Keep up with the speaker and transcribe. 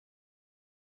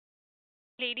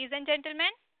Ladies and gentlemen,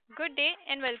 good day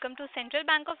and welcome to Central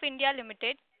Bank of India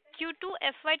Limited Q2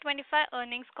 FY25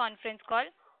 earnings conference call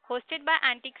hosted by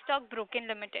Antique Stock Broking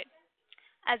Limited.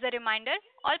 As a reminder,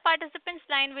 all participants'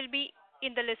 line will be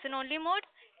in the listen-only mode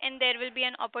and there will be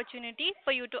an opportunity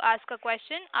for you to ask a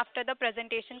question after the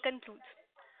presentation concludes.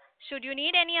 Should you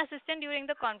need any assistance during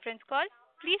the conference call,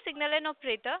 please signal an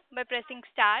operator by pressing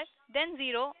star then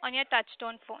zero on your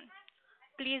touchtone phone.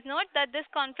 Please note that this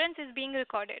conference is being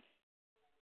recorded.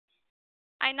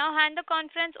 I now hand the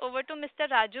conference over to Mr.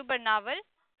 Raju Barnawal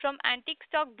from Antique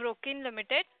Stock Broking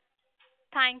Limited.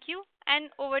 Thank you and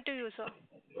over to you, sir.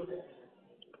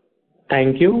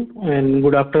 Thank you and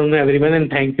good afternoon everyone,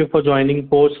 and thank you for joining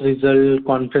post-result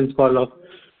conference call of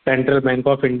Central Bank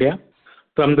of India.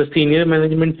 From the senior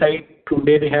management side,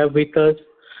 today we have with us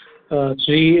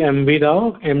Sri M.V.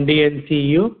 Rao, MD and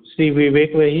CEO, Sri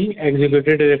Vivek Vahi,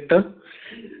 Executive Director,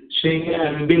 Sri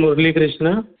M.B. Murali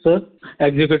Krishna, sir,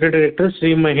 Executive Director,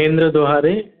 Sri Mahendra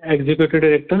Dohare, Executive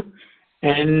Director,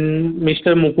 and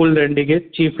Mr. Mukul Dandige,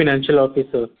 Chief Financial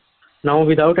Officer. Now,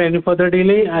 without any further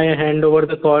delay, I hand over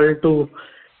the call to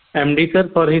MD sir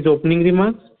for his opening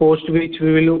remarks, post which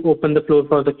we will open the floor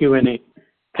for the Q&A.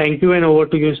 Thank you and over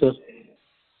to you, sir.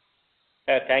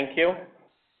 Thank you.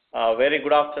 Very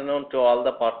good afternoon to all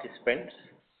the participants.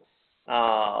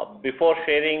 Before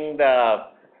sharing the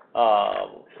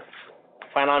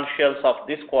financials of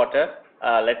this quarter,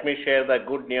 let me share the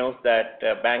good news that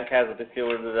bank has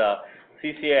received the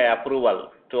CCI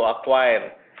approval to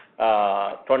acquire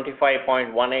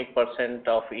 25.18%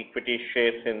 of equity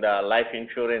shares in the life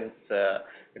insurance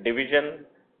division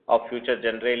of Future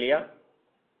Generalia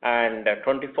and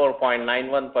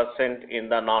 24.91% in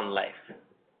the non-life.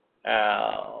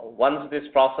 Once this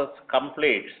process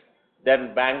completes,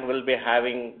 then bank will be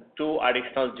having two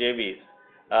additional JVs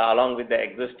along with the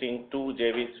existing two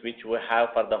JVs which we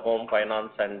have for the home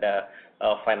finance and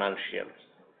financials.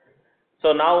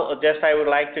 So now just I would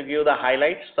like to give the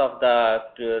highlights of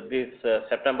this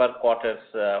September quarter's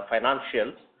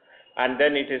financials, and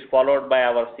then it is followed by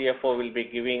our CFO will be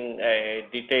giving a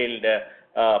detailed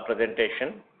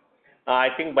presentation.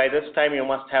 I think by this time you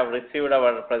must have received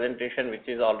our presentation which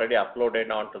is already uploaded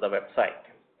onto the website.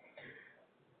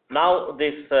 Now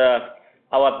this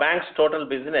our bank's total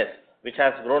business, which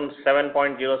has grown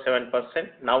 7.07%.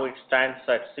 Now it stands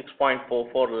at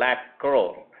 6.44 lakh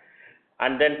crore.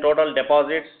 And then total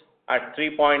deposits at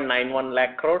 3.91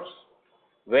 lakh crores,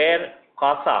 where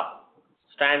CASA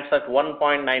stands at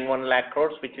 1.91 lakh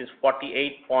crores, which is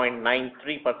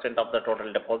 48.93% of the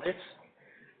total deposits.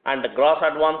 And the gross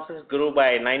advances grew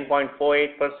by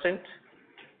 9.48%,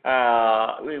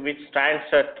 which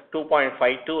stands at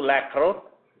 2.52 lakh crore.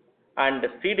 And the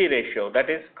CD ratio, that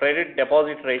is credit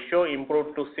deposit ratio,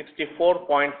 improved to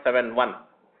 64.71.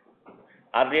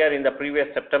 Earlier in the previous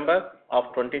September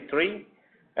of 23,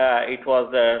 it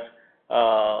was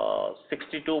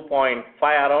 62.5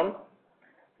 around.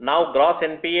 Now gross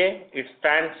NPA, it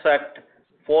stands at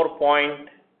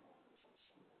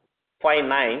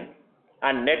 4.59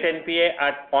 and net NPA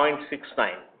at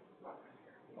 0.69.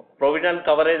 Provision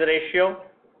coverage ratio,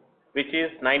 which is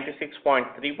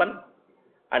 96.31.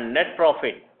 And net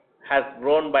profit has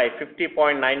grown by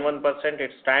 50.91%.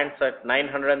 It stands at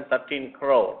 913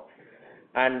 crore.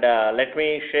 And let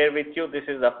me share with you, this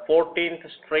is the 14th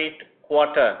straight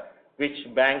quarter which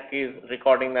bank is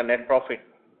recording the net profit.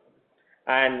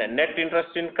 And net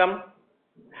interest income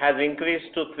has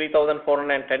increased to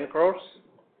 3,410 crores.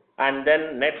 And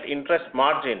then net interest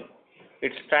margin,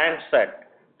 it stands at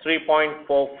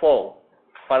 3.44 for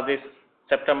this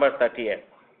September 30th.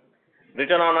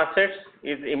 Return on assets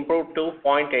is improved to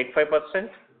 0.85%.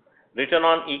 Return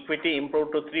on equity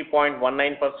improved to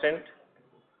 3.19%.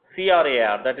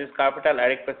 CRAR, that is capital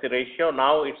adequacy ratio,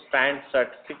 now it stands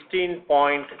at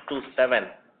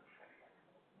 16.27,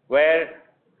 where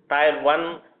Tier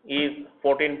 1 is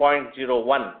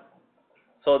 14.01.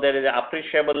 So there is an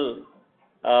appreciable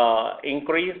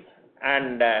increase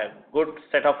and good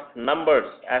set of numbers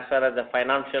as far as the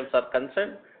financials are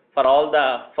concerned. For all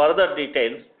the further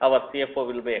details, our CFO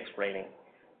will be explaining.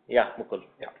 Yeah, Mukul.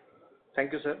 Yeah.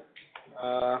 Thank you, sir.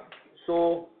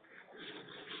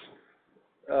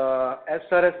 As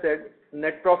sir has said,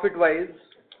 net profit wise,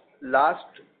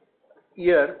 last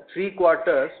year, 3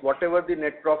 quarters, whatever the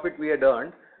net profit we had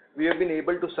earned, we have been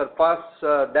able to surpass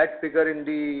that figure in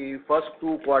the first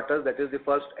 2 quarters, that is the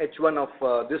first H1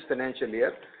 of this financial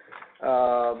year.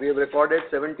 We have recorded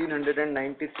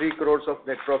 1793 crores of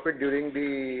net profit during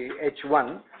the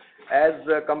H1 as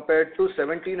compared to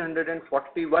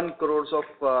 1741 crores of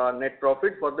net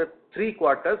profit for the 3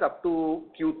 quarters up to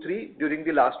Q3 during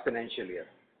the last financial year.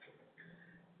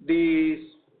 The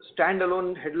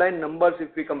standalone headline numbers,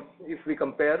 if we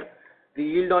compare, the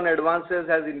yield on advances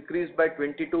has increased by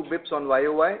 22 bips on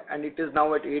YOY, and it is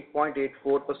now at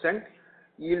 8.84%.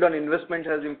 Yield on investment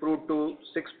has improved to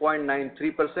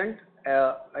 6.93%,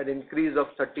 an increase of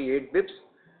 38 bips.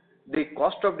 The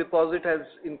cost of deposit has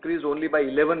increased only by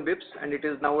 11 bips, and it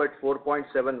is now at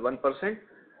 4.71%.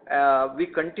 We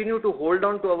continue to hold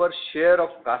on to our share of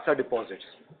CASA deposits.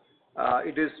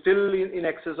 It is still in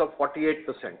excess of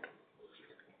 48%.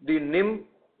 The NIM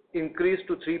increased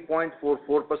to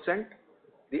 3.44%.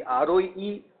 The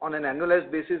ROE on an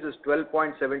annualized basis is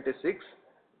 12.76.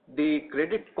 The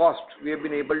credit cost, we have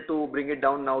been able to bring it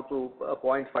down now to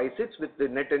 0.56, with the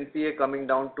net NPA coming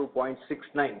down to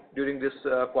 0.69 during this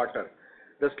quarter.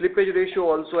 The slippage ratio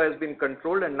also has been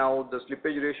controlled, and now the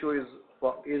slippage ratio is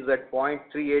at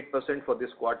 0.38% for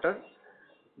this quarter.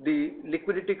 The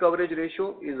liquidity coverage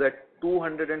ratio is at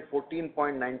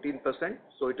 214.19%,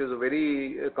 so it is a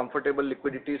very comfortable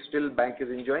liquidity still bank is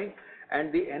enjoying,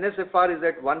 and the NSFR is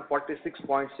at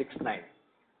 146.69.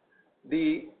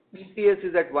 The EPS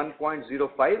is at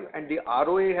 1.05, and the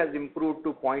ROA has improved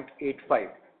to 0.85.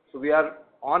 So we are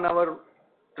on our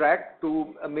track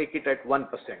to make it at 1%.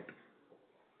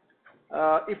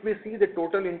 If we see, the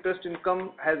total interest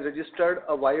income has registered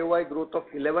a YOY growth of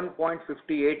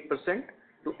 11.58%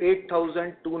 to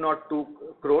 8,202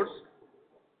 crores.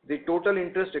 The total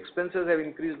interest expenses have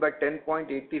increased by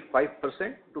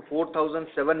 10.85% to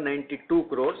 4,792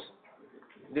 crores.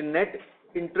 The net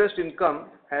interest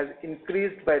income has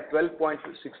increased by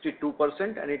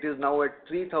 12.62%, and it is now at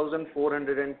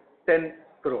 3,410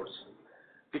 crores.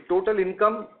 The total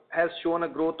income has shown a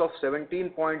growth of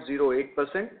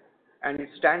 17.08%, and it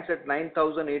stands at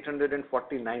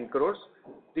 9,849 crores.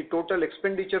 The total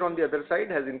expenditure on the other side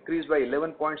has increased by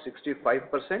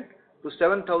 11.65% to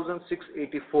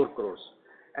 7,684 crores,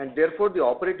 and therefore the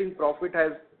operating profit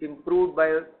has improved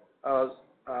by a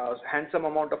handsome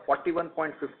amount of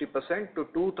 41.50% to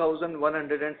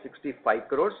 2,165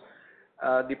 crores.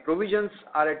 The provisions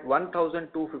are at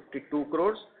 1,252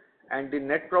 crores, and the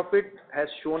net profit has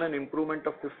shown an improvement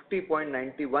of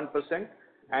 50.91%,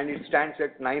 and it stands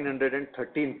at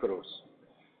 913 crores.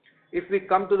 If we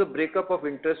come to the breakup of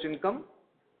interest income,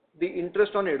 the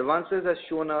interest on advances has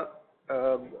shown a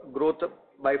growth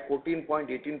by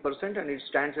 14.18%, and it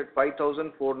stands at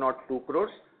 5,402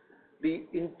 crores. The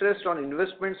interest on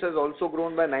investments has also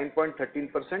grown by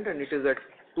 9.13%, and it is at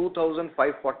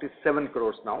 2,547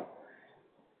 crores now.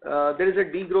 There is a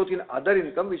degrowth in other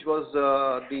income, which was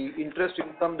the interest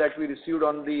income that we received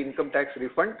on the income tax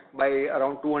refund by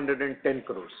around 210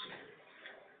 crores.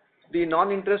 The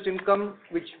non-interest income,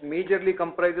 which majorly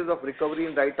comprises of recovery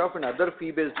and write-off and other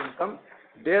fee-based income,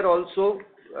 there also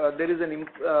there is a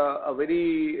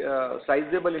very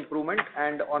sizable improvement,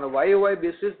 and on a YOY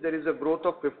basis there is a growth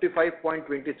of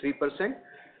 55.23%,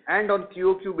 and on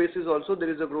QOQ basis also there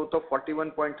is a growth of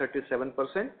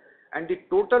 41.37%, and the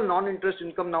total non-interest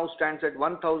income now stands at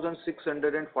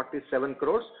 1,647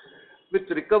 crores, with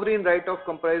recovery and write-off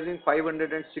comprising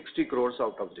 560 crores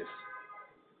out of this.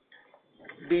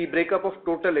 The breakup of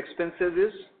total expenses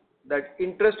is that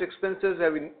interest expenses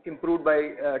have improved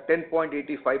by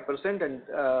 10.85%, and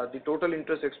the total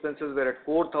interest expenses were at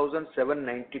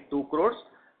 4,792 crores,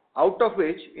 out of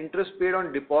which interest paid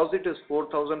on deposit is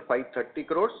 4,530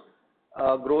 crores,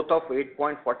 growth of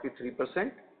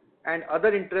 8.43%, and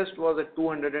other interest was at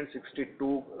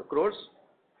 262 crores.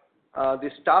 The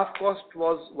staff cost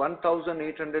was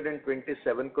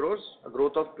 1,827 crores, a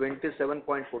growth of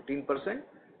 27.14%,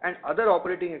 and other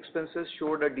operating expenses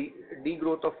showed a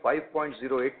degrowth of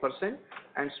 5.08%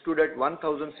 and stood at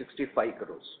 1,065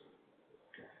 crores.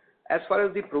 As far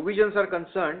as the provisions are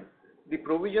concerned, the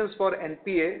provisions for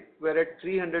NPA were at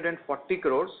 340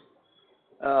 crores,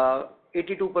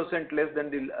 82% less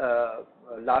than the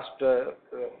last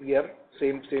year,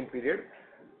 same period.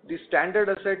 The standard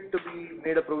asset to be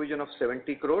made a provision of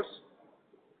 70 crores.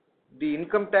 The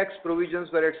income tax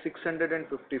provisions were at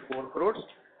 654 crores.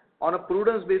 On a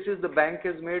prudence basis, the bank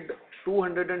has made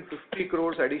 250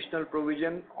 crores additional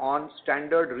provision on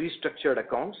standard restructured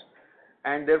accounts,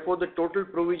 and therefore the total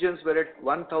provisions were at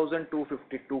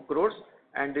 1,252 crores,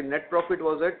 and the net profit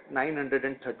was at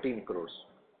 913 crores.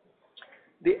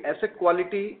 The asset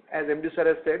quality, as MD Sir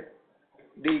has said,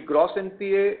 the gross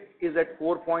NPA is at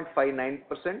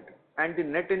 4.59%, and the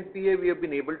net NPA we have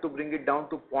been able to bring it down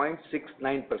to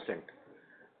 0.69%.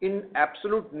 In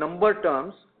absolute number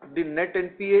terms, the net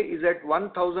NPA is at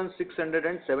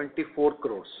 1,674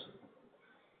 crores.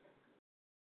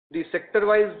 The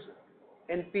sector-wise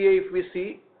NPA, if we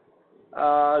see,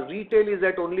 retail is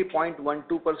at only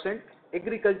 0.12%,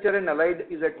 Agriculture and allied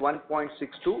is at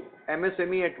 1.62,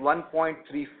 MSME at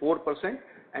 1.34%,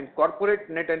 and corporate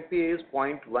net NPA is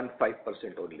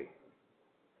 0.15% only.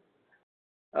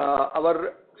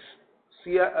 Our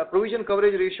provision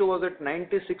coverage ratio was at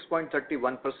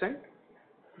 96.31%.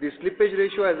 The slippage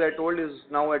ratio, as I told, is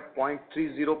now at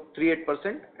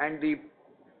 0.3038%, and the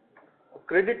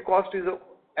credit cost is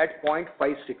at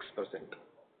 0.56%.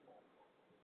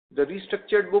 The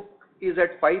restructured book is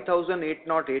at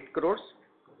 5,808 crores.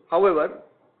 However,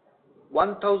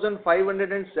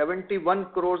 1,571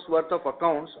 crores worth of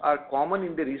accounts are common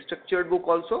in the restructured book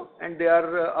also, and they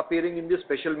are appearing in the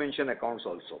special mention accounts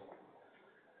also.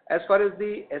 As far as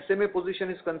the SMA position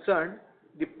is concerned,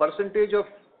 the percentage of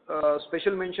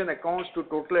special mention accounts to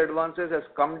total advances has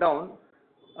come down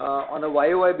on a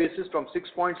YOY basis from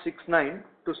 6.69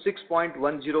 to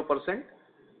 6.10%,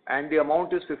 and the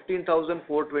amount is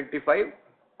 15,425,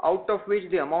 out of which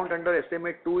the amount under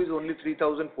SMA 2 is only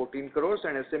 3,014 crores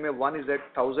and SMA 1 is at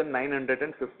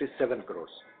 1,957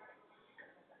 crores.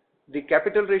 The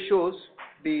capital ratios,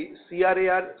 the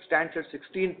CRAR stands at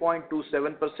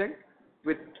 16.27%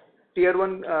 with Tier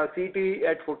 1 CET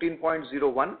at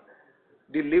 14.01.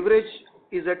 The leverage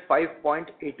is at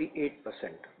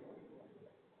 5.88%.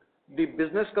 The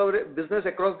business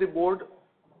across the board,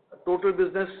 total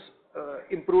business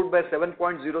improved by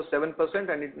 7.07%,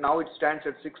 and now it stands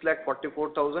at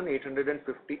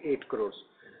 6,44,858 crores.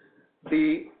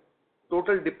 The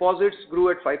total deposits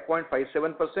grew at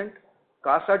 5.57%.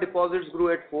 CASA deposits grew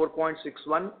at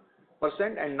 4.61%,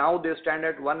 and now they stand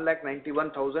at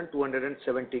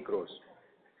 1,91,270 crores.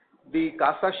 The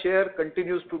CASA share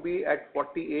continues to be at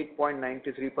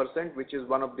 48.93%, which is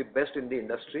one of the best in the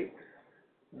industry.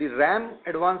 The RAM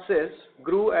advances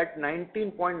grew at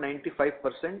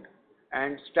 19.95%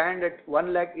 and stand at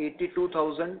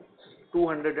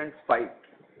 1,82,205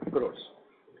 crores.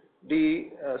 The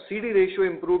CD ratio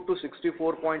improved to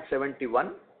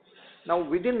 64.71. Now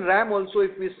within RAM also,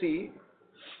 if we see,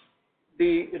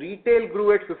 the retail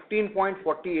grew at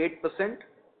 15.48%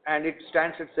 and it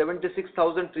stands at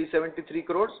 76,373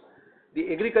 crores.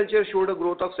 The agriculture showed a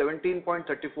growth of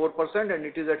 17.34% and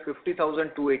it is at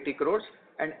 50,280 crores.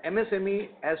 And MSME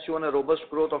has shown a robust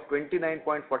growth of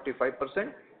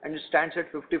 29.45% and it stands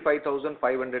at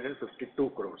 55,552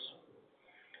 crores.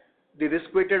 The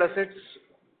risk-weighted assets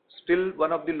still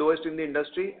one of the lowest in the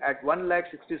industry at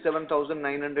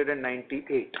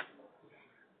 1,67,998.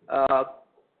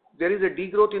 There is a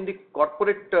degrowth in the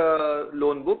corporate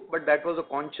loan book, but that was a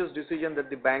conscious decision that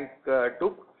the bank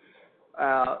took.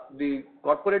 The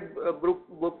corporate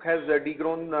book has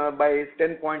degrown by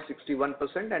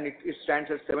 10.61% and it stands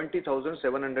at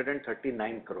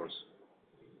 70,739 crores.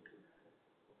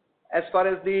 As far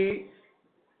as the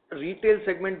retail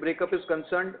segment breakup is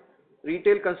concerned,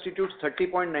 retail constitutes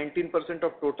 30.19%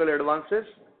 of total advances,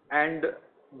 and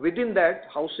within that,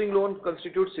 housing loan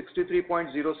constitutes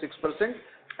 63.06%,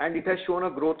 and it has shown a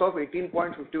growth of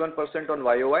 18.51% on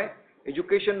YOY.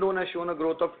 Education loan has shown a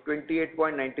growth of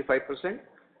 28.95%.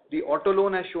 The auto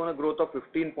loan has shown a growth of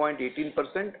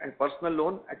 15.18% and personal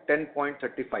loan at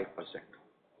 10.35%.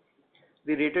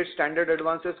 The rated standard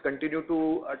advances continue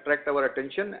to attract our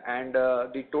attention, and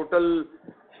the total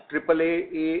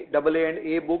AAA, AA and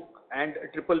A book and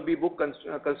BBB book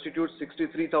constitutes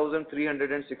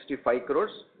 63,365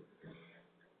 crores.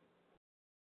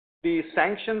 The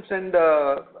sanctions and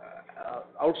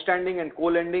outstanding and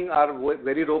co-lending are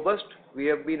very robust. We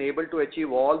have been able to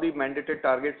achieve all the mandated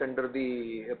targets under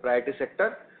the priority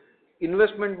sector.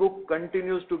 Investment book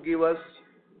continues to give us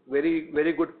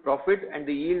very good profit, and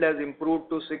the yield has improved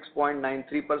to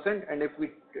 6.93%, and if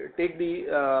we take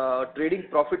the trading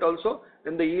profit also,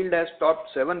 then the yield has topped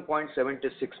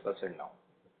 7.76% now.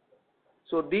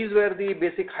 So these were the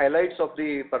basic highlights of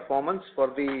the performance for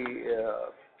the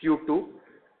Q2.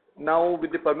 Now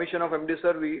with the permission of MD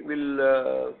sir, we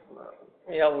will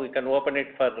we can open it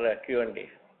for Q&A.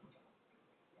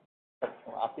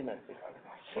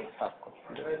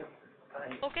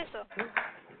 Okay, sir.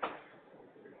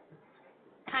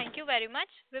 Thank you very much.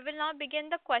 We will now begin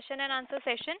the question and answer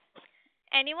session.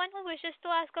 Anyone who wishes to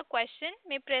ask a question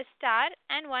may press star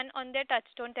and 1 on their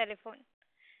touchtone telephone.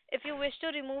 If you wish to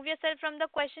remove yourself from the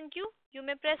question queue, you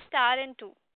may press star and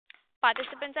 2.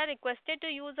 Participants are requested to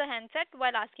use a handset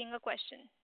while asking a question.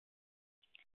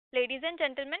 Ladies and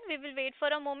gentlemen, we will wait for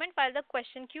a moment while the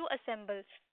question queue assembles.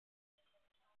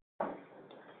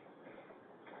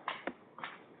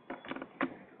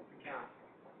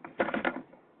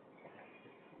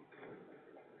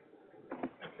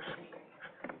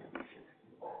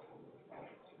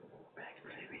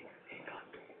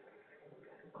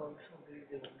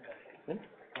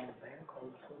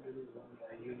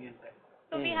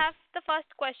 have the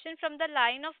first question from the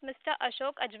line of Mr.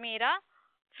 Ashok Ajmera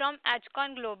from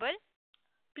Ajcon Global.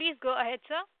 Please go ahead,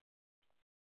 sir.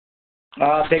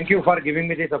 Thank you for giving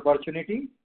me this opportunity.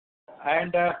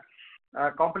 And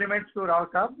compliments to Rao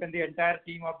Saab and the entire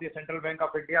team of the Central Bank of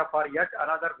India for yet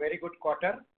another very good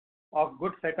quarter of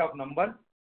good set of numbers.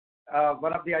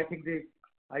 One of the, I think, the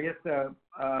highest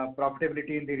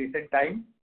profitability in the recent time.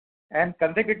 And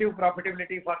consecutive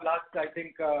profitability for last, I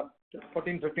think,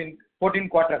 14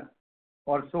 quarters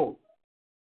or so.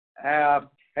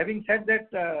 Having said that,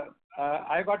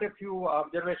 I got a few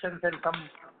observations and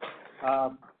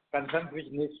some concerns which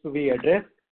needs to be addressed.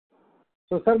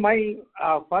 So, sir, my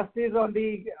first is on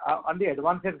the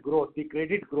advances growth, the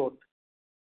credit growth.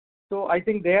 So, I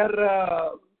think there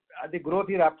the growth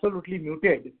is absolutely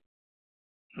muted,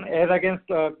 as against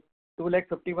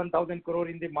 2,51,000 crore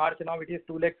in the March. Now it is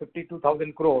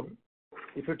 2,52,000 crore.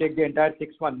 If you take the entire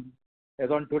 6 months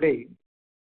as on today,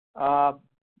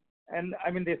 and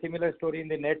I mean the similar story in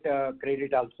the net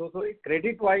credit also. So,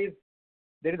 credit-wise,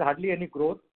 there is hardly any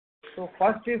growth. So,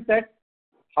 first is that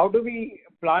how do we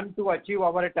plan to achieve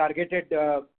our targeted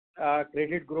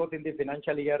credit growth in the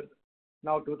financial year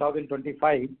now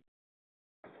 2025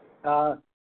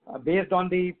 based on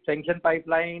the sanction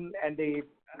pipeline and the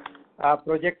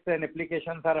projects and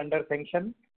applications are under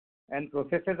sanction and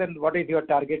processes, and what is your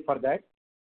target for that,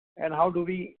 and how do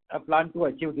we plan to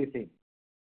achieve this aim?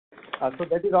 So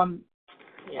that is on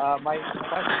my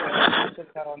first questions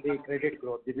are on the credit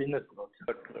growth, the business growth.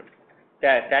 Good.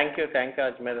 Yeah, thank you,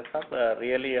 Ajmera Sahab.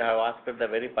 Really, you have asked a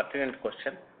very pertinent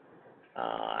question.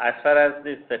 As far as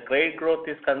this credit growth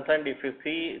is concerned, if you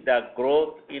see the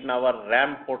growth in our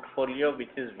RAM portfolio,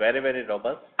 which is very, very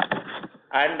robust,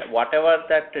 and whatever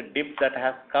that dip that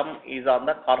has come is on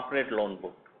the corporate loan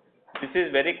book. This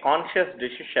is very conscious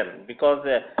decision because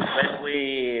when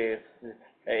we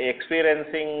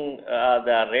experiencing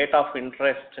the rate of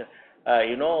interest,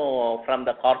 from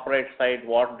the corporate side,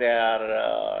 what they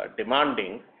are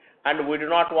demanding, and we do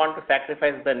not want to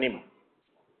sacrifice the NIM.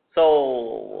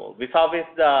 So, vis-a-vis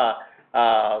the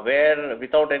where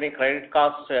without any credit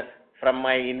cost from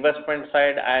my investment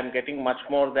side, I am getting much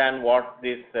more than what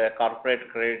these corporate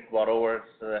credit borrowers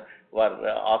were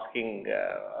asking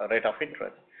rate of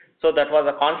interest. So, that was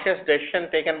a conscious decision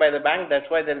taken by the bank. That's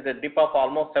why there is a dip of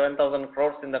almost 7,000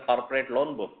 crores in the corporate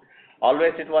loan book.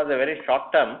 Always it was a very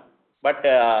short term, but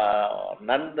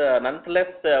nonetheless,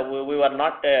 we were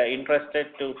not interested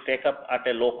to take up at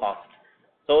a low cost.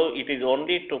 So, it is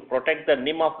only to protect the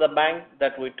NIM of the bank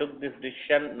that we took this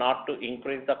decision not to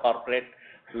increase the corporate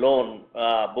loan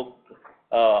book.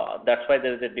 That's why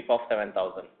there is a dip of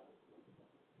 7,000.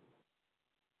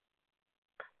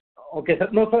 Okay, sir.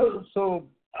 No, sir. So,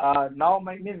 now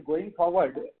my means going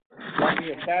forward for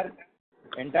the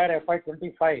entire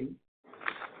FY25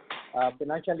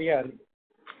 financial year,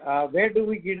 where do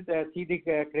we see the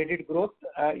credit growth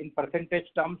in percentage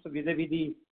terms vis-a-vis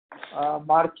the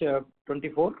March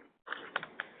 24?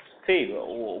 See,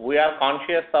 we are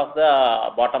conscious of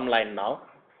the bottom line now.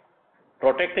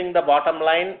 Protecting the bottom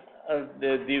line,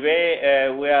 the way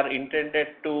we are intended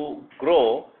to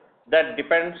grow, that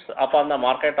depends upon the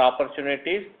market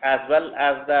opportunities as well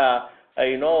as the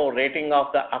rating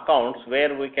of the accounts,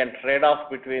 where we can trade off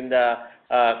between the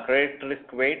credit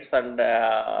risk weights and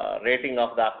rating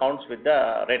of the accounts with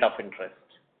the rate of interest.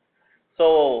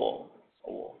 So,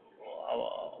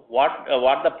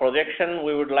 what the projection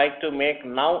we would like to make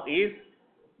now is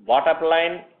bottom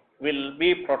line will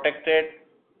be protected,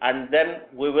 and then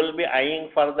we will be eyeing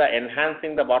for the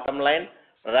enhancing the bottom line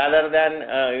rather than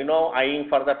eyeing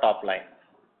for the top line.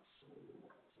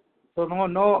 So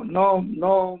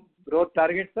no growth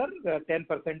target, sir. 10%,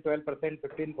 12%,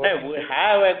 15%. We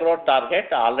have a growth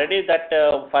target already. That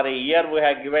for a year we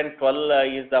have given 12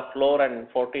 is the floor and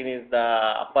 14 is the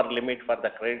upper limit for the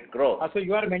credit growth. So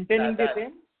you are maintaining the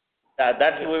same?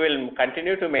 That we will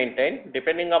continue to maintain.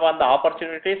 Depending upon the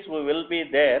opportunities, we will be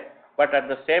there. But at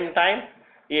the same time,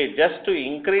 just to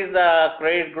increase the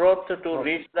credit growth to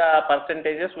reach the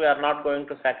percentages, we are not going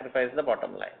to sacrifice the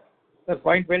bottom line. Sir,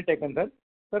 point well taken, sir.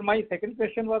 Sir, my second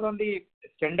question was on the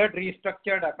standard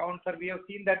restructured accounts. Sir, we have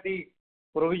seen that the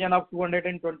provision of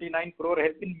 229 crore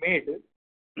has been made.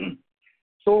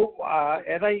 So,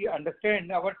 as I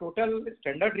understand, our total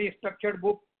standard restructured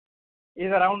book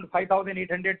is around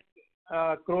 5,800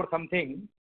 crore something,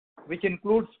 which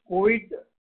includes COVID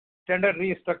standard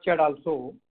restructured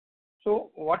also.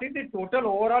 So, what is the total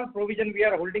overall provision we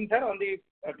are holding, sir, on the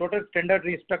total standard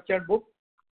restructured book,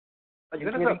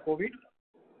 including COVID?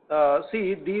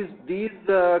 See, these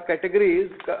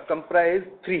categories comprise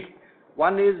three.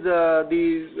 One is the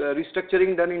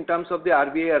restructuring done in terms of the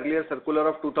RBI earlier circular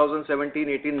of 2017,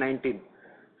 18, 19.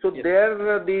 So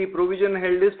there the provision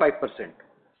held is 5%.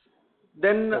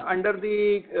 Then under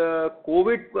the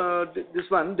COVID, this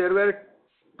one, there were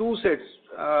two sets,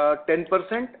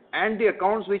 10%, and the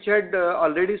accounts which had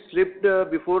already slipped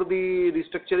before the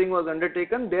restructuring was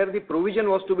undertaken, there the provision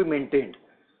was to be maintained.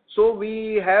 So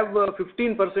we have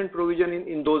 15% provision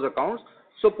in those accounts.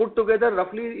 So put together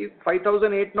roughly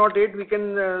 5,808, we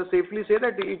can safely say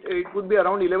that it would be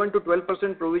around 11 to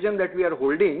 12% provision that we are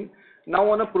holding.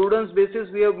 Now on a prudence basis,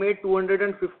 we have made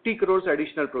 250 crores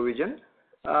additional provision.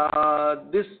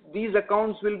 These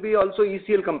accounts will be also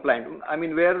ECL compliant. I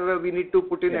mean, where we need to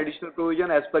put in additional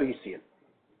provision as per ECL.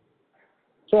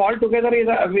 So altogether, is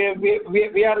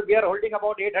we are holding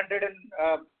about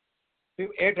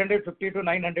 850 to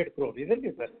 900 crore, isn't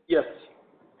it, sir? Yes.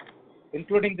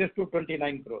 Including this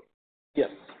 229 crore. Yes.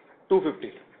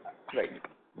 250. Right.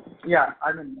 Yeah,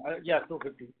 I mean,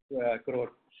 250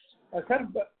 crore. Sir,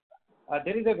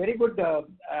 there is a very good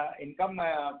income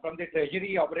from the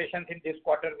treasury operations in this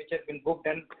quarter, which has been booked,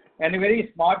 and a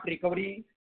very smart recovery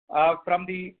from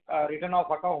the return of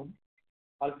account.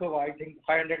 Also, I think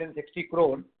 560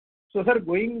 crore. So, sir,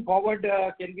 going forward,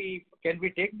 can we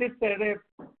take this as a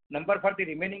number for the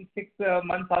remaining 6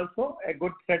 months also, a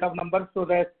good set of numbers, so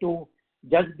that to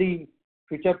judge the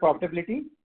future profitability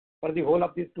for the whole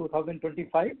of this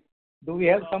 2025? Do we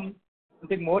have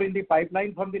something more in the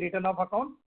pipeline from the return of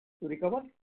account to recover?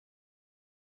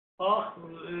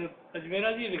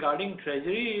 Ajmera ji, regarding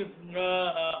treasury,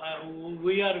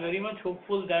 we are very much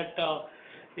hopeful that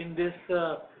in this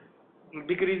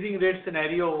decreasing rate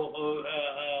scenario,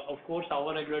 of course,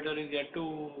 our regulator is yet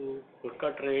to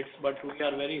cut rates, but we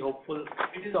are very hopeful.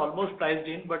 It is almost priced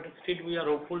in, but still we are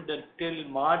hopeful that till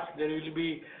March there will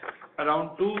be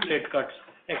around 2 rate cuts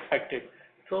expected.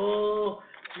 So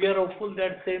we are hopeful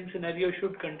that same scenario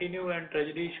should continue and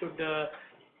treasury should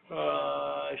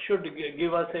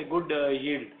give us a good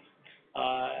yield.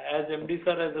 As MD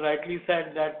sir has rightly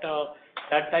said that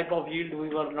that type of yield we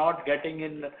were not getting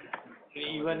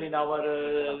even in our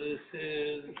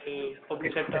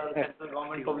public sector, central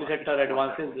government public sector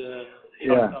advances.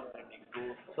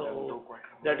 So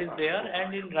that is there,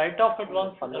 and in write-off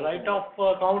accounts,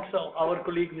 our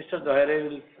colleague Mr. Dohere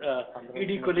will,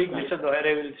 ED colleague Mr.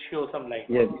 Dohere will show some light.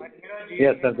 Yes,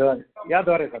 yes, sir. Yeah,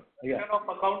 Dohere, sir. Yeah. Return of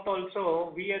account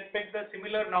also, we expect the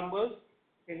similar numbers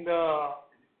in the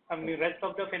rest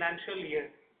of the financial year,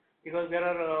 because there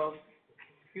are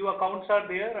few accounts are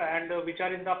there and which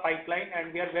are in the pipeline,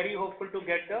 and we are very hopeful to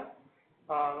get the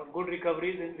good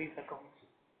recoveries in these accounts.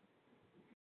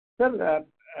 Sir,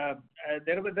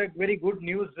 there was a very good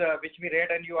news which we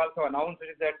read and you also announced,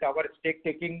 is that our stake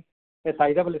taking a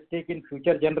sizable stake in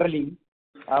future generally,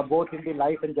 both in the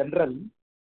life and general.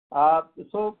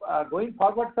 So going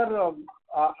forward, sir,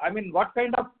 I mean, what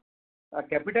kind of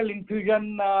capital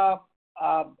infusion,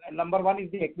 number one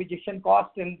is the acquisition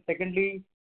cost, and secondly,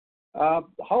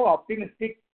 how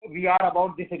optimistic we are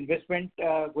about this investment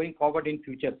going forward in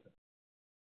future, sir?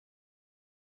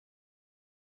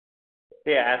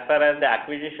 Yeah, as far as the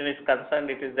acquisition is concerned,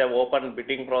 it is the open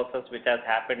bidding process which has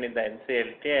happened in the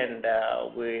NCLT, and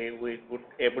we could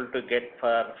able to get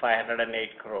for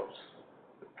 508 crores.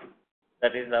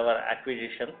 That is our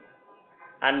acquisition.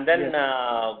 And then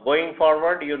going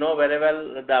forward, you know very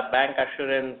well the bank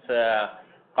assurance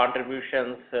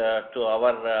contributions to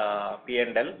our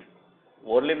P&L.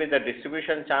 Only with the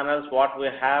distribution channels, what we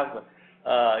have,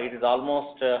 it is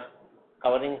almost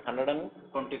covering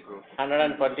 120 crores.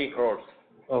 120 crores.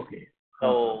 Okay.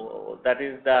 So that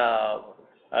is the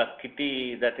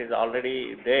kitty that is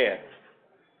already there.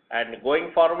 And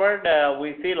going forward,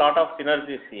 we see a lot of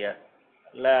synergies here.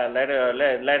 Let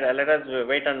us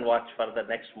wait and watch for the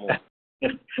next move.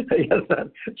 Yes,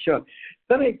 sir. Sure.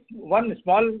 Sir, one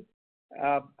small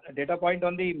data point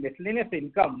on the miscellaneous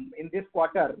income in this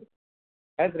quarter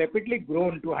has rapidly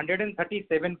grown to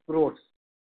 137 crores.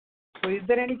 So is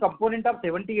there any component of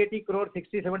 70-80 crore,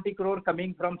 60-70 crore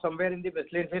coming from somewhere in the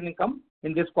miscellaneous income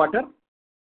in this quarter?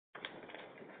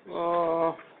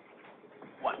 1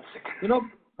 second. You know,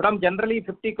 from generally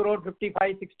 50 crore,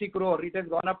 55, 60 crore, it has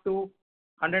gone up to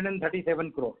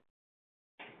 137 crore.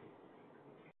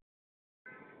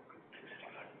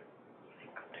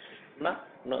 No,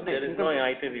 there is no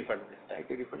IT refund this time.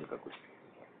 IT refund का कुछ.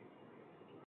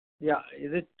 Yeah,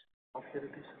 is it?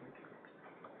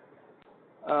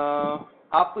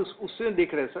 आप उससे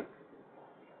देख रहे हैं sir?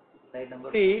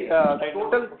 See,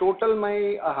 total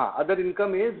my other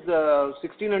income is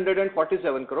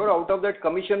 1647 crore. Out of that,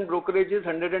 commission brokerage is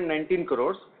 119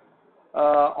 crores.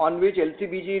 on which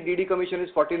LCBG DD commission is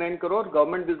 49 crore,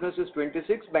 government business is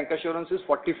 26, bank assurance is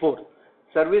 44,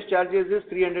 service charges is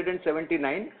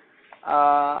 379,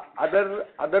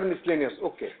 other miscellaneous.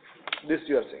 Okay, this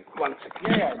you are saying. One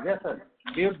second. Yes, sir.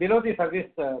 Below the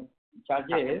service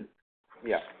charges.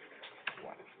 Yeah.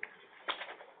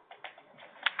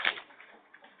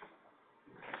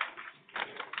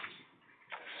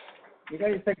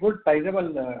 Because it's a good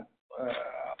sizable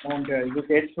amount, you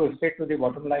get straight to the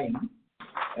bottom line.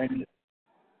 And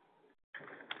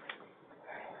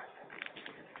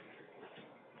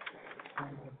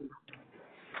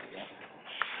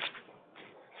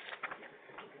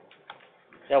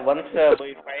once we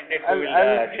find it, we will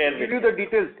share with you the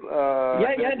details.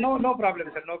 No problem,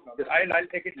 sir, no problem. I'll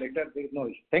take it later. There is no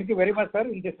issue. Thank you very much, sir,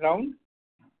 in this round.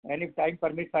 And if time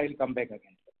permits, I will come back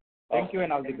again. Thank you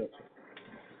and all the best.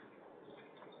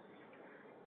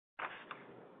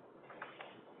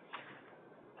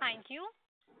 Thank you.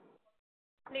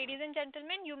 Ladies and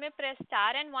gentlemen, you may press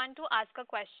star and 1 to ask a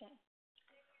question.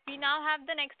 We now have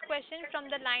the next question from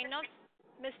the line of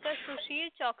Mr. Sushil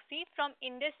Choksey from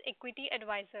Indus Equity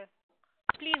Advisor.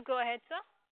 Please go ahead, sir.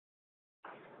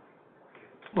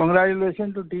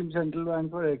 Congratulations to Team Central Bank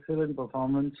for excellent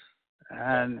performance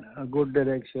and a good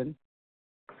direction.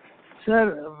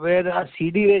 Sir, where our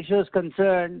CD ratio is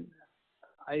concerned,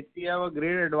 I think we have a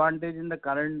great advantage in the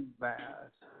current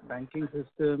banking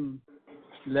system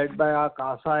led by our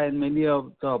CASA and many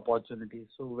of the opportunities.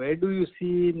 So where do you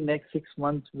see in next 6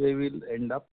 months where we'll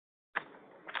end up?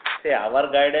 See,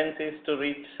 our guidance is to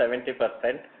reach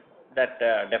 70%. That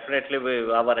definitely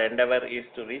our endeavor is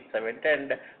to reach 70%,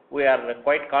 and we are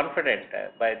quite confident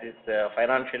by this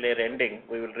financial year ending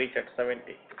we will reach at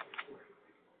 70%.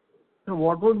 So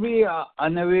what would be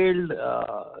unavailed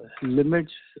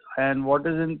limits and what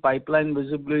is in pipeline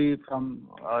visibly from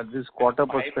this quarter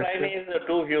perspective? Pipeline is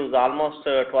too huge, almost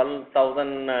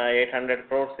 12,800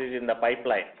 crores is in the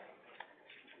pipeline.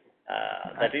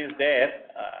 That is there,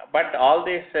 but all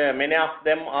these, many of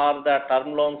them are the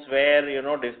term loans where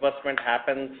disbursement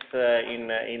happens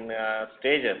in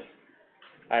stages,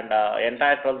 and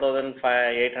entire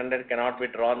 12,800 cannot be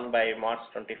drawn by March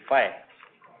 25.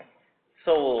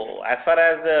 So as far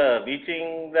as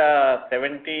reaching the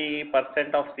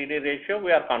 70% of CD ratio,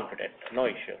 we are confident, no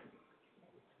issue.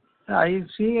 Are you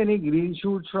seeing any green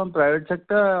shoots from private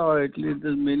sector or at least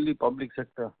mainly public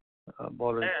sector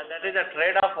borrowers? That is a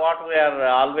trade-off what we are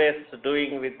always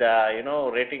doing with the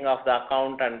rating of the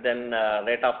account and then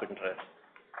rate of interest.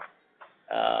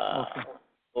 Okay.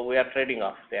 So we are trading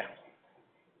off there.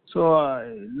 So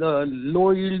the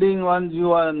low yielding ones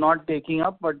you are not taking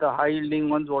up, but the high yielding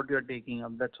ones what you are taking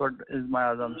up. That's what is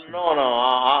my assumption. No,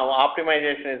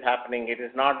 optimization is happening. It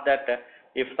is not that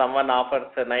if someone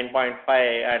offers 9.5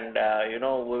 and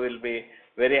we will be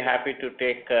very happy to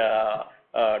take AA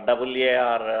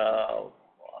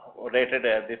or rated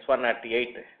this one at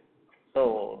 8.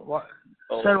 So,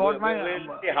 Sir, we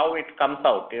will see how it comes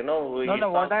out.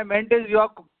 What I meant is you are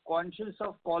conscious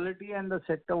of quality and the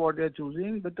sector what you are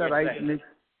choosing with the right mix.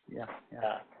 Yeah,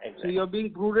 exactly. So you are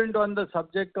being prudent on the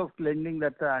subject of lending.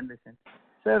 That's I understand.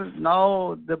 Sir,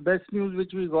 now the best news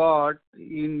which we got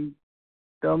in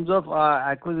terms of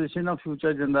acquisition of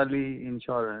Future Generali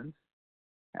Insurance,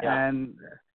 and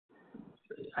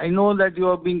I know that you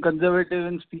are being conservative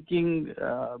in speaking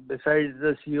besides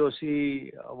the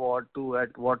COC award to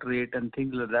at what rate and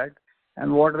things like that,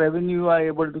 and what revenue you are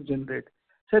able to generate.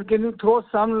 Sir, can you throw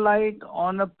some light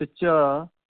on a picture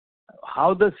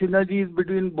how the synergies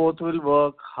between both will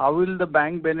work? How will the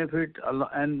bank benefit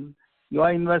and your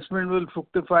investment will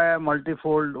fructify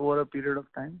multifold over a period of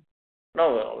time?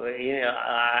 No,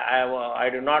 I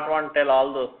do not want to tell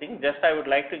all those things. Just I would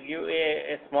like to give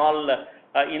a small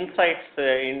insights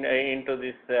into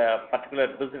this particular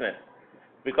business,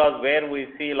 because where we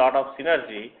see a lot of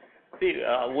synergy. See,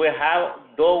 we have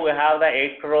the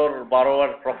 8 crore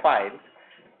borrower profile,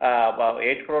 about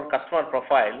 8 crore customer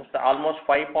profiles, almost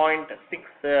 5.6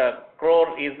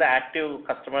 crore is the active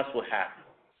customers we have.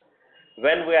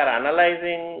 When we are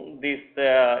analyzing this,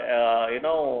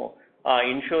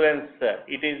 insurance,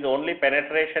 it is only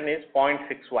penetration is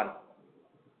 0.61.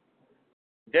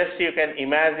 Just you can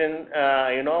imagine,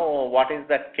 what is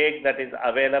the cake that is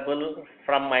available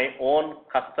from my own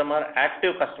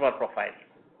active customer profile.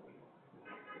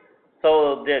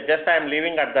 So just I am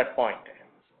leaving at that point.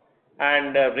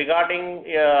 And regarding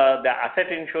the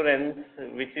asset insurance,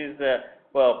 which is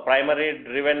primarily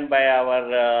driven by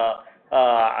our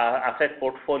asset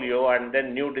portfolio and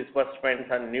then new disbursements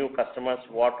and new customers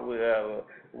what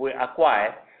we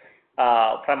acquire,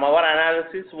 from our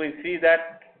analysis we see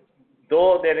that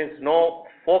though there is no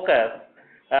focus,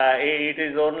 it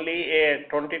is only a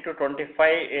 20 to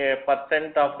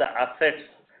 25% of the assets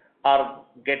are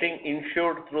getting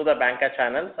insured through the banker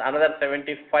channels. Another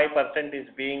 75% is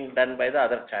being done by the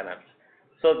other channels.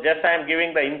 So just I am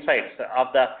giving the insights of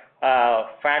the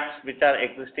facts which are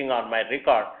existing on my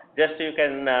record. Just you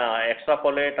can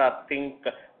extrapolate or think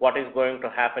what is going to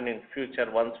happen in future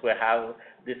once we have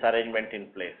this arrangement in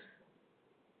place.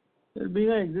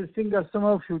 Being an existing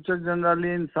customer of Future generally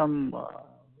in some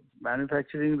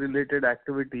manufacturing related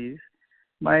activities,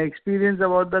 my experience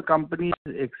about the company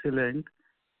is excellent.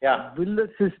 Yeah. Will the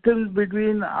systems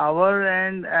between our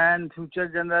end and Future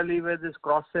generally where this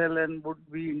cross sell and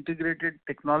would be integrated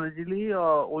technologically,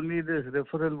 or only this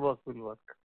referral work will work?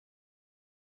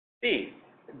 See,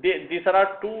 these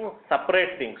are two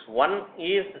separate things. One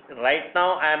is right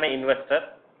now I am an investor.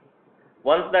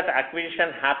 Once that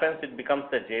acquisition happens, it becomes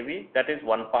a JV. That is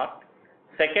one part.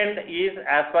 Second is,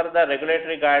 as per the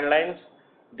regulatory guidelines,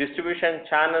 distribution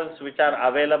channels which are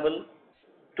available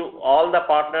to all the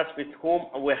partners with whom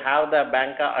we have the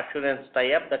banker assurance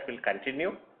tie-up, that will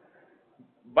continue.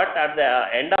 But at the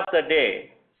end of the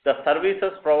day, the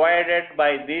services provided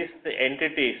by these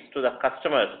entities to the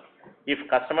customers, if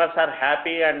customers are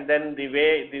happy and then the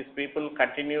way these people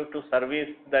continue to service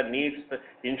the needs, the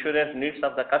insurance needs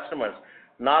of the customers,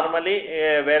 normally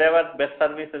wherever best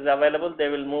service is available, they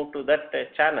will move to that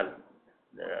channel.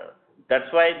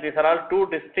 That's why these are all two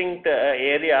distinct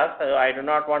areas. I do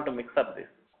not want to mix up this.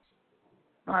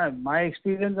 My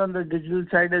experience on the digital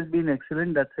side has been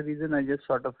excellent. That's the reason I just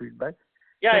sort of feedback.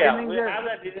 Yeah. We have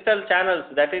the digital channels.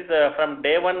 That is from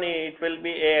day one, it will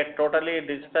be a totally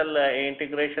digital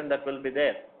integration that will be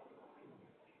there.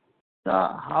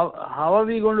 How are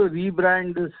we going to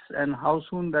rebrand this, and how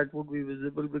soon that would be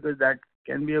visible? Because that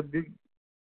can be a big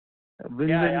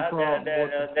win-win for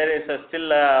both. There is still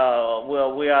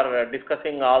we are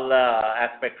discussing all the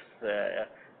aspects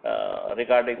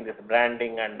regarding this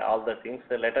branding and all the things.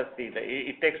 So let us see.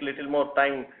 It takes little more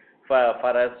time for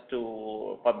us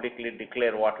to publicly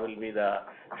declare what will be the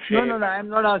shape. No, I am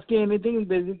not asking anything.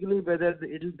 Basically, whether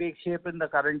it will take shape in the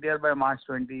current year by March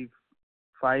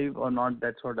 25 or not.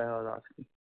 That's what I was asking.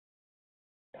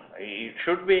 It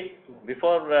should be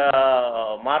before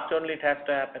March only. It has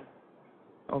to happen.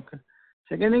 Okay.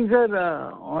 Second thing, sir,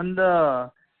 on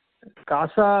the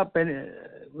CASA,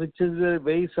 which is a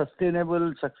very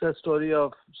sustainable success story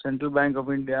of Central Bank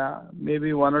of India,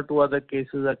 maybe one or two other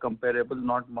cases are comparable,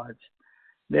 not much.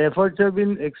 The efforts have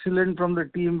been excellent from the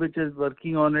team which is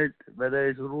working on it, whether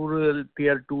it's rural,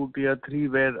 tier 2, tier 3,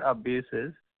 where our base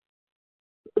is.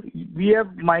 We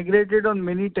have migrated on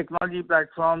many technology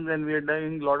platforms and we are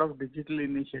doing a lot of digital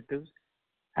initiatives.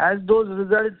 Has those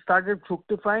results started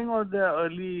fructifying, or the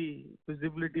early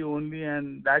visibility only,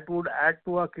 and that would add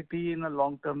to our kitty in a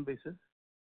long-term basis?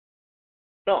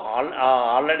 No,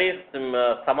 already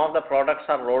some of the products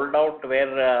are rolled out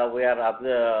where we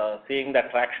are seeing the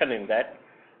traction in that,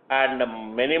 and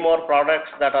many more products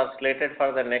that are slated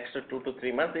for the next 2 to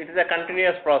 3 months. It is a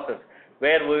continuous process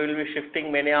where we will be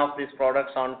shifting many of these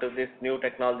products onto this new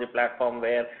technology platform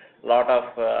where a lot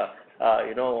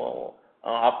of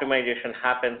optimization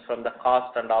happens from the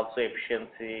cost and also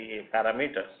efficiency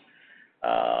parameters.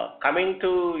 Coming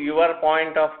to your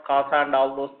point of CASA and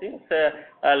all those things,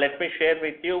 let me share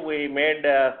with you, we made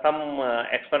some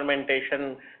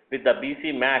experimentation with the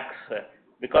BC Max,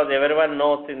 because everyone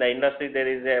knows in the industry there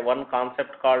is one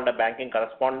concept called a banking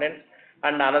correspondent,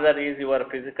 and another is your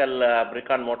physical brick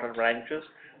and mortar branches.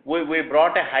 We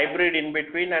brought a hybrid in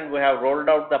between and we have rolled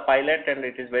out the pilot and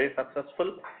it is very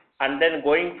successful. And then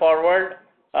going forward,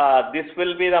 this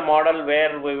will be the model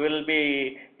where we will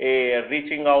be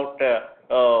reaching out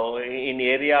in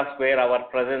areas where our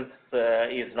presence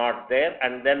is not there,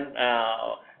 and then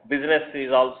business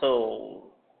is also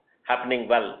happening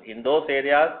well. In those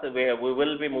areas where we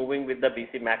will be moving with the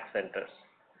BC Max centers.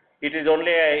 It is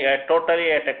only totally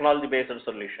a technology-based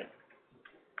solution.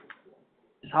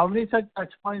 How many such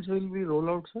touch points will we roll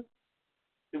out, sir?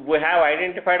 We have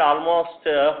identified almost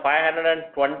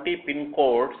 520 pin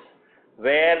codes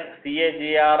where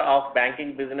CAGR of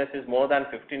banking business is more than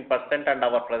 15% and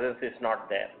our presence is not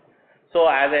there. So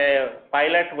as a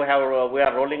pilot, we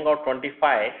are rolling out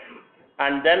 25,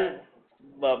 and then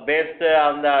based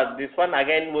on this one,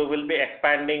 again we will be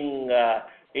expanding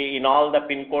in all the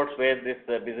pin codes where this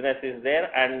business is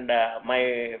there and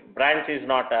my branch is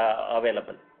not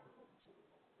available.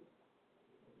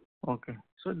 Okay.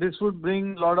 So this would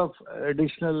bring a lot of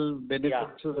additional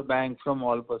benefits to the bank from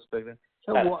all perspectives.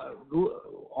 So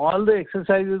all the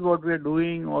exercises what we are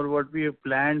doing or what we have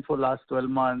planned for last 12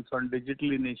 months on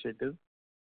digital initiatives,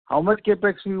 how much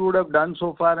capex we would have done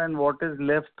so far and what is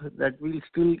left that will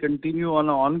still continue on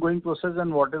an ongoing process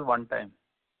and what is one time?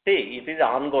 See, it is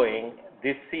ongoing.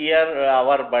 This year,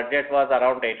 our budget was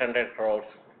around 800 crores.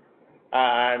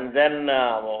 And then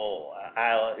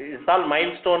it's all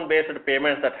milestone-based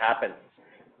payments that happen.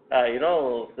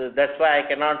 So that's why I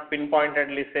cannot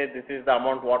pinpointedly say this is the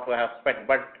amount what we have spent.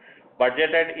 But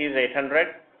budgeted is 800,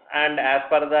 and as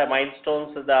per the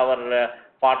milestones our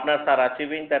partners are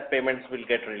achieving, that payments will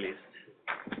get released.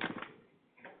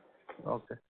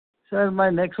 Okay. Sir, my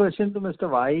next question to Mr.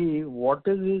 Vahi, what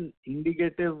is his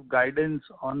indicative guidance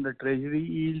on the treasury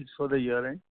yields for the year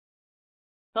end?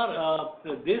 Sir,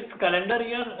 this calendar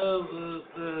year,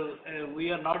 we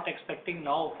are not expecting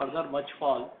now further much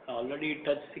fall. Already it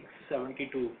touched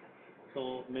 672.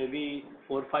 So maybe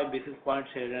 4 or 5 basis points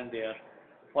here and there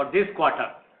for this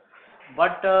quarter.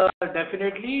 But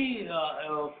definitely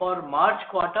for March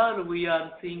quarter, we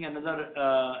are seeing another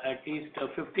at least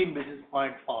 15 basis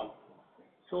point fall.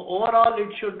 So overall, it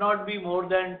should not be more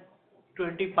than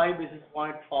 25 basis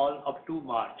point fall up to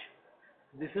March.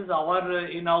 This is our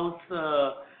in-house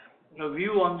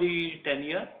view on the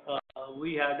 10-year.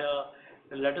 We had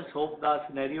let us hope the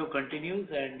scenario continues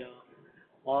and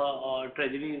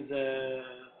treasuries,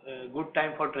 good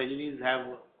time for treasuries have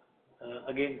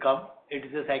again come. It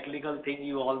is a cyclical thing,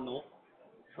 you all know.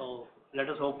 So let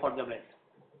us hope for the best.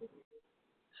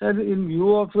 Sir, in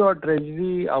view of your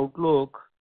treasury outlook,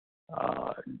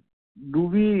 do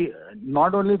we,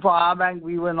 not only for our bank,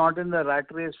 we were not in the rat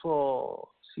race for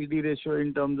CD ratio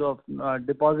in terms of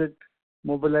deposit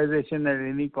mobilization at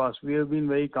any cost. We have been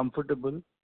very comfortable.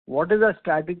 What is our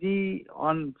strategy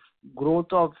on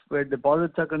growth of where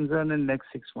deposits are concerned in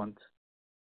next 6 months?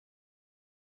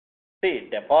 See,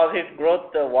 deposit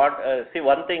growth,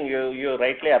 one thing you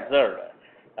rightly observed.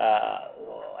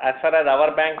 As far as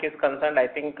our bank is concerned, I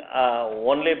think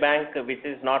only bank which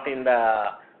is not in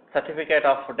the certificate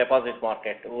of deposit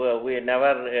market. We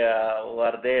never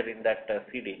were there in that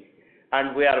CD.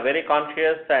 And we are very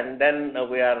conscious, and then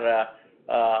we are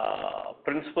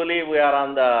principally we are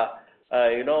on the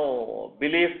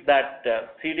belief that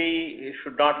CD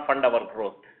should not fund our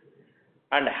growth.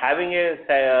 And having a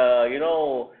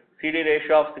CD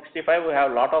ratio of 65, we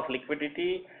have a lot of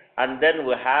liquidity, and then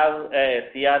we have a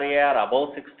CRAR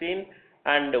above 16,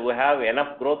 and we have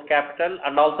enough growth capital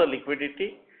and also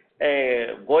liquidity.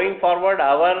 Going forward,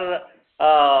 our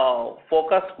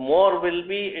focus more will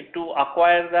be to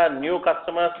acquire the new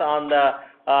customers on the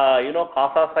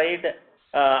CASA side,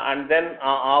 and then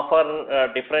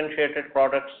offer differentiated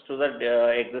products to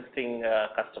the existing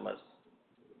customers.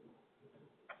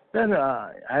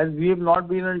 Sir, as we have not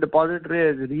been in deposit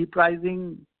raise,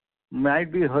 repricing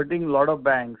might be hurting a lot of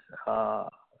banks.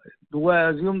 Do I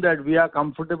assume that we are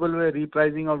comfortable with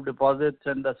repricing of deposits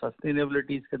and the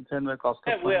sustainability is concerned with cost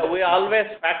of funds? We always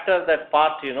factor that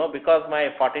part, because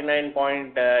my 49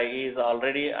 point is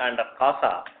already under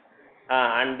CASA,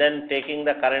 and then taking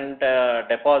the current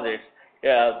deposits,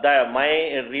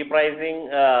 my repricing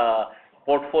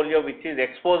portfolio, which is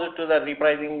exposed to the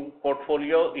repricing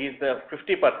portfolio, is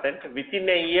 50%. Within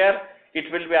a year,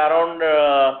 it will be around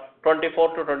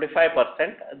 24 to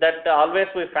 25%. That always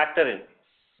we factor in.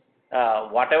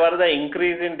 Whatever the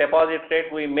increase in deposit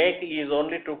rate we make is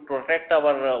only to protect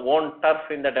our own turf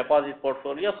in the deposit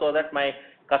portfolio, so that my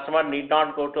customer need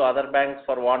not go to other banks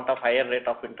for want of higher rate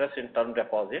of interest in term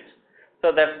deposits.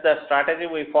 So that's the strategy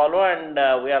we follow, and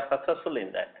we are successful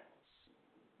in that.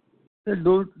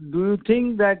 Do you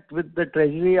think that with the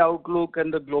treasury outlook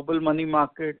and the global money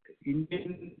market,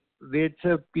 Indian rates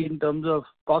have been in terms of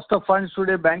cost of funds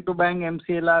today, bank to bank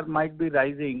MCLR might be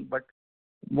rising, but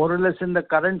more or less in the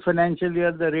current financial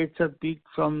year, the rates have peaked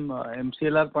from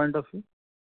MCLR point of view?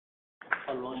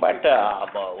 But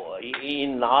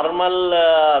in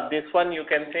normal, this one you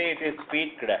can say it is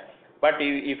peaked. But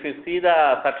if you see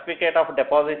the certificate of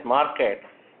deposit market,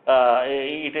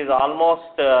 it is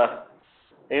almost,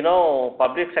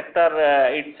 public sector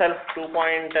itself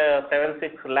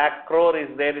 2.76 lakh crore is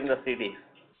there in the CDs.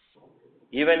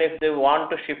 Even if they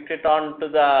want to shift it on to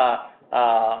the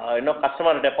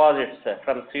customer deposits,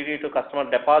 from CD to customer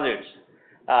deposits,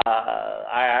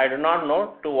 I do not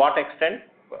know to what extent,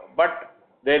 but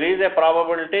there is a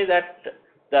probability that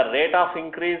the rate of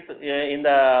increase in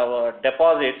the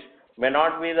deposits may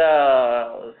not be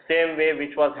the same way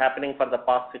which was happening for the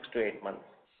past 6 to 8 months.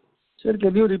 Sir,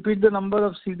 can you repeat the number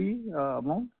of CD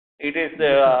amount? It is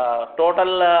the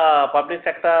total public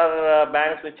sector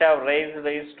banks which have raised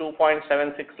is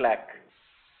 2.76 lakh.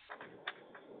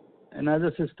 And as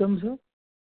a system, sir?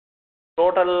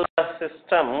 Total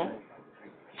system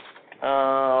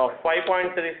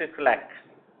 5.36 lakh.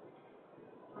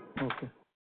 Okay.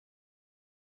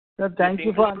 Sir, thank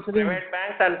you for answering. Private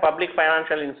banks and public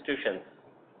financial institutions.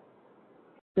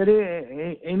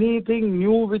 Sir, anything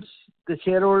new which the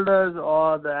shareholders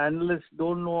or the analysts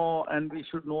don't know and we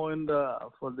should know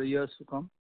for the years to come?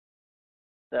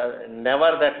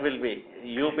 Never that will be.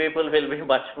 You people will be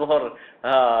much more,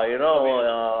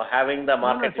 having the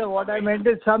market. No, sir, what I meant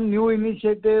is some new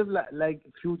initiative like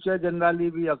Future generally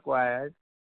we acquired.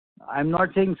 I'm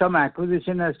not saying some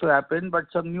acquisition has to happen, but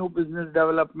some new business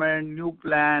development, new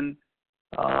plan,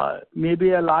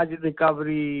 maybe a large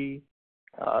recovery,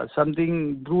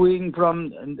 something brewing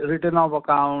from written off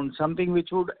account, something which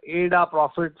would aid our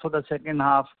profit for the second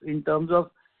half in terms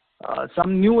of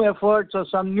some new efforts or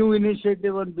some new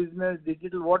initiative on business,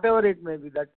 digital, whatever it may be,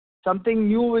 that something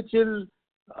new which will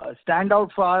stand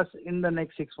out for us in the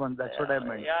next 6 months. That's what I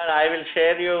meant. Yeah, I will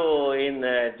share you in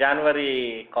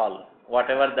January call,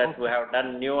 whatever that we have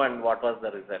done new and what was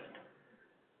the result.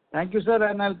 Thank you, sir,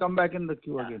 and I'll come back in the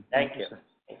queue again. Thank you. Sir.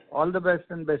 All the best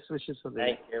and best wishes for the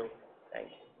Thank you. Thank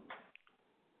you.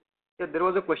 Yeah, there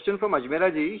was a question from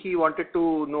Ajmera ji. He wanted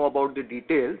to know about the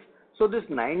details. So this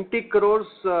 90 crores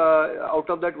out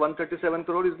of that 137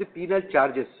 crore is the penal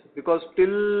charges, because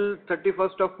till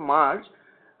 31st of March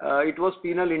it was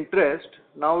penal interest,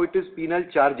 now it is penal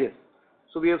charges.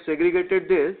 So we have segregated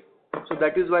this. So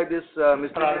that is why this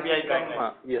miscellaneous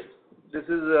income, yes, this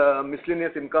is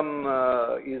miscellaneous income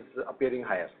is appearing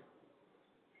higher.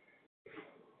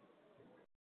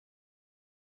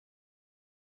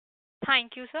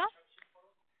 Thank you, sir.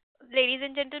 Ladies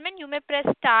and gentlemen, you may press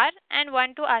star and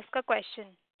 1 to ask a question.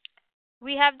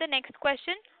 We have the next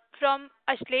question from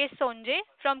Ashlesh Sonje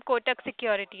from Kotak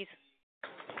Securities.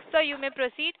 Sir, you may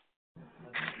proceed.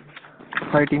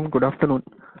 Hi team, good afternoon.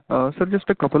 Sir, just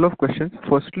a couple of questions.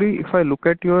 Firstly, if I look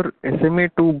at your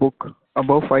SMA2 book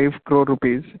above 5 crore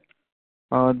rupees,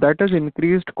 that has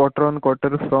increased quarter on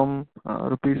quarter from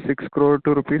rupees 6 crore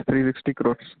to rupees 360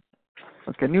 crores.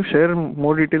 Can you share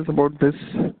more details about this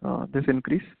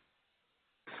increase?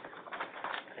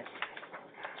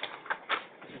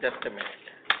 Just a minute.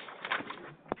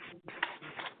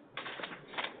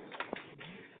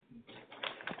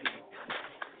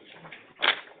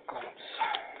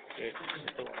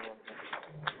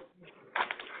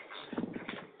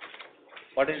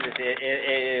 What is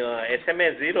it?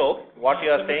 SMA 0? What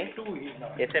you are saying?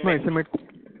 SMA 2. No,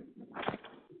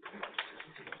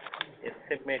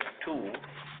 SMA 2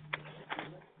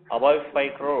 above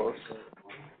 5 crores.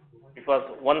 It was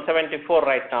 174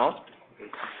 right now.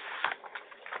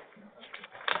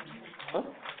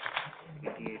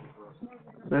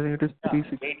 I think it is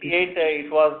 360. 88 it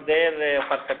was there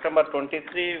for September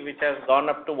 23, which has gone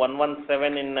up to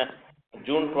 117 in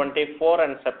June 24,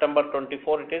 and September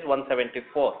 24 it is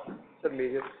 174. The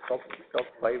major top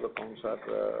 5 accounts are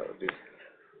this.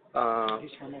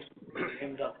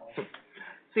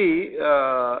 See,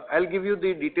 I'll give you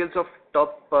the details of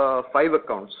top 5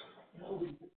 accounts.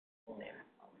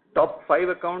 Top 5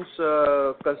 accounts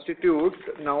constitute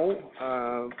now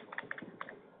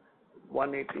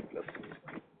 180 plus.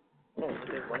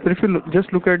 So if you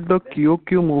just look at the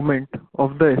QOQ movement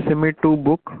of the SMA2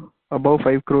 book above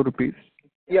 5 crore rupees.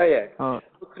 Yeah.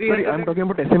 Sorry, I'm talking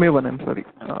about SMA1. I'm sorry.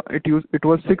 It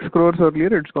was 6 crores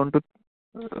earlier. It's gone to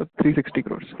 360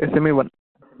 crores. SMA1.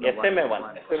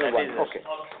 SMA1. Okay.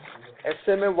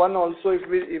 SMA1 also,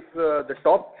 if the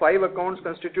top 5 accounts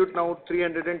constitute now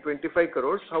 325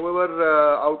 crores. However,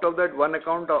 out of that, one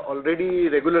account are already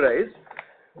regularized.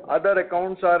 Other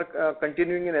accounts are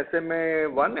continuing in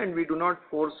SMA1, and we do not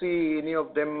foresee any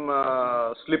of them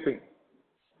slipping.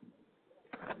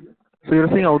 So you're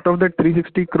saying out of that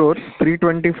 360 crores,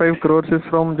 325 crores is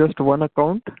from just one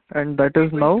account, and that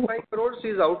is now 325 crores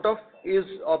is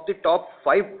of the top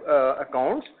 5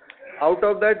 accounts. Out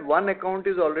of that, one account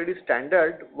is already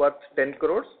standard, worth 10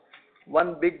 crores.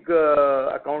 One big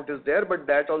account is there, but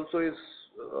that also is,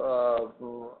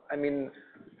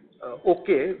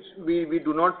 okay. We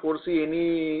do not foresee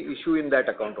any issue in that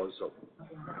account also.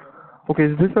 Okay,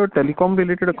 is this a telecom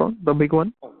related account, the big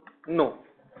one? No.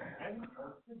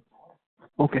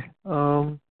 Okay.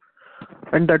 And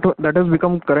that has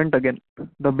become current again,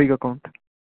 the big account.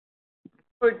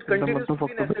 So it continues to be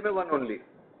in SMA1 only.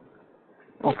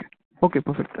 Okay,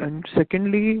 perfect. And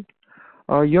secondly,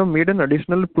 you have made an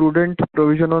additional prudent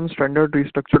provision on standard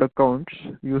restructured accounts.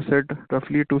 You said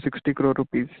roughly 260 crore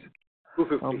rupees.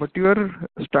 250. But your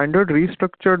standard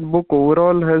restructured book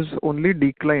overall has only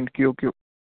declined QOQ.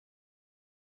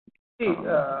 See,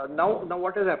 now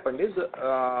what has happened is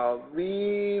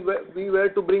we were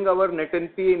to bring our net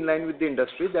NPA in line with the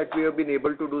industry, that we have been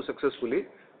able to do successfully.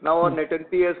 Now our net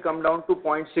NPA has come down to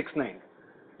 0.69.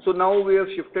 So now we have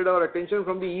shifted our attention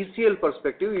from the ECL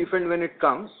perspective, if and when it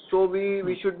comes. So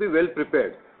we should be well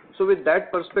prepared. So with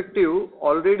that perspective,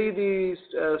 already the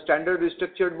standard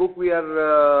restructured book we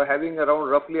are having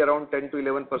roughly around 10 to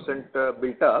 11%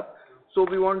 built up. So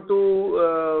we want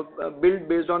to build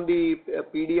based on the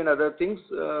PD and other things.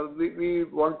 We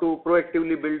want to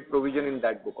proactively build provision in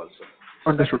that book also.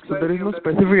 Understood. So there is no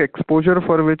specific exposure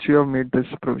for which you have made this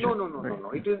provision.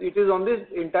 No. It is on this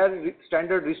entire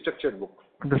standard restructured book.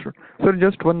 Understood. Sir,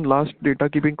 just one last data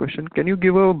keeping question. Can you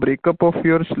give a breakup of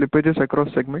your slippages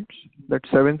across segments? That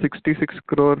 766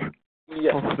 crore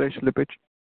of fresh slippage.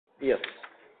 Yes.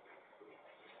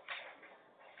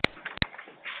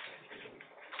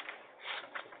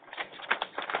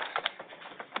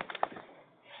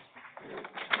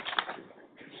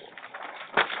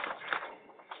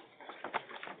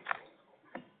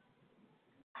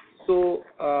 So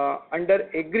under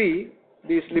Agri,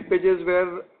 the slippages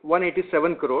were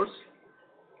 187 crores.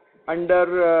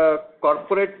 Under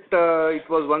corporate, it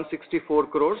was 164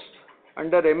 crores.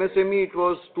 Under MSME, it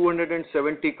was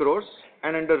 270 crores.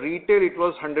 And under retail, it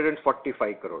was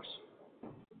 145 crores.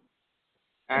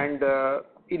 And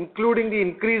including the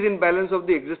increase in balance of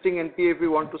the existing NPA, if we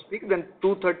want to speak, then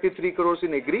 233 crores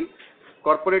in Agri,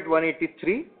 corporate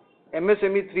 183,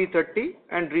 MSME 330,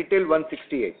 and retail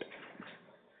 168.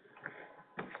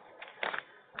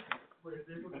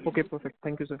 Okay, perfect.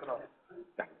 Thank you, sir.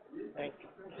 Thank you.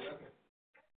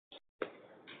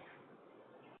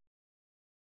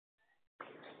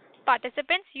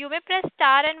 Participants, you may press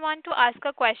star and 1 to ask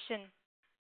a question.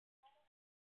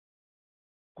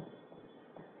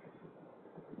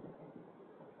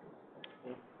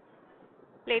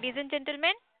 Ladies and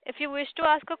gentlemen, if you wish to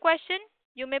ask a question,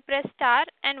 you may press star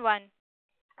and 1.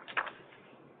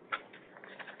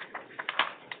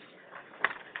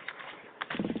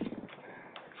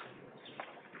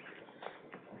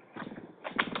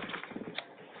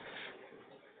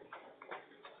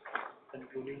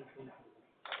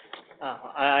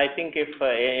 I think if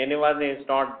anyone is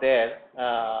not there,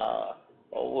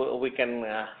 we can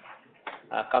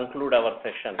conclude our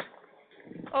session.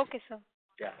 Okay, sir.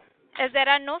 Yeah. As there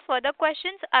are no further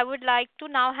questions, I would like to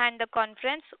now hand the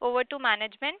conference over to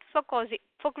management for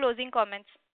closing comments.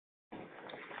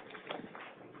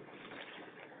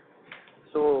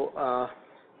 So,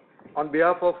 on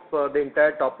behalf of the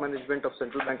entire top management of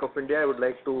Central Bank of India, I would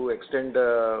like to extend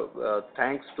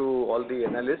thanks to all the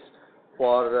analysts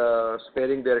for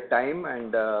sparing their time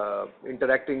and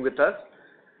interacting with us.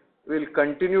 We'll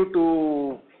continue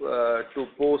to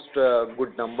post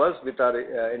good numbers with our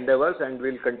endeavors, and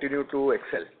we'll continue to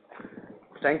excel.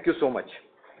 Thank you so much.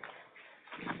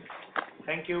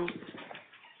 Thank you.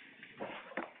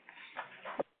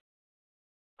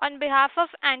 On behalf of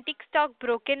Antique Stock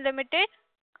Broking Limited,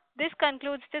 this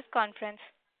concludes this conference.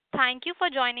 Thank you for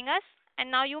joining us, and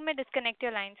now you may disconnect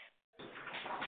your lines.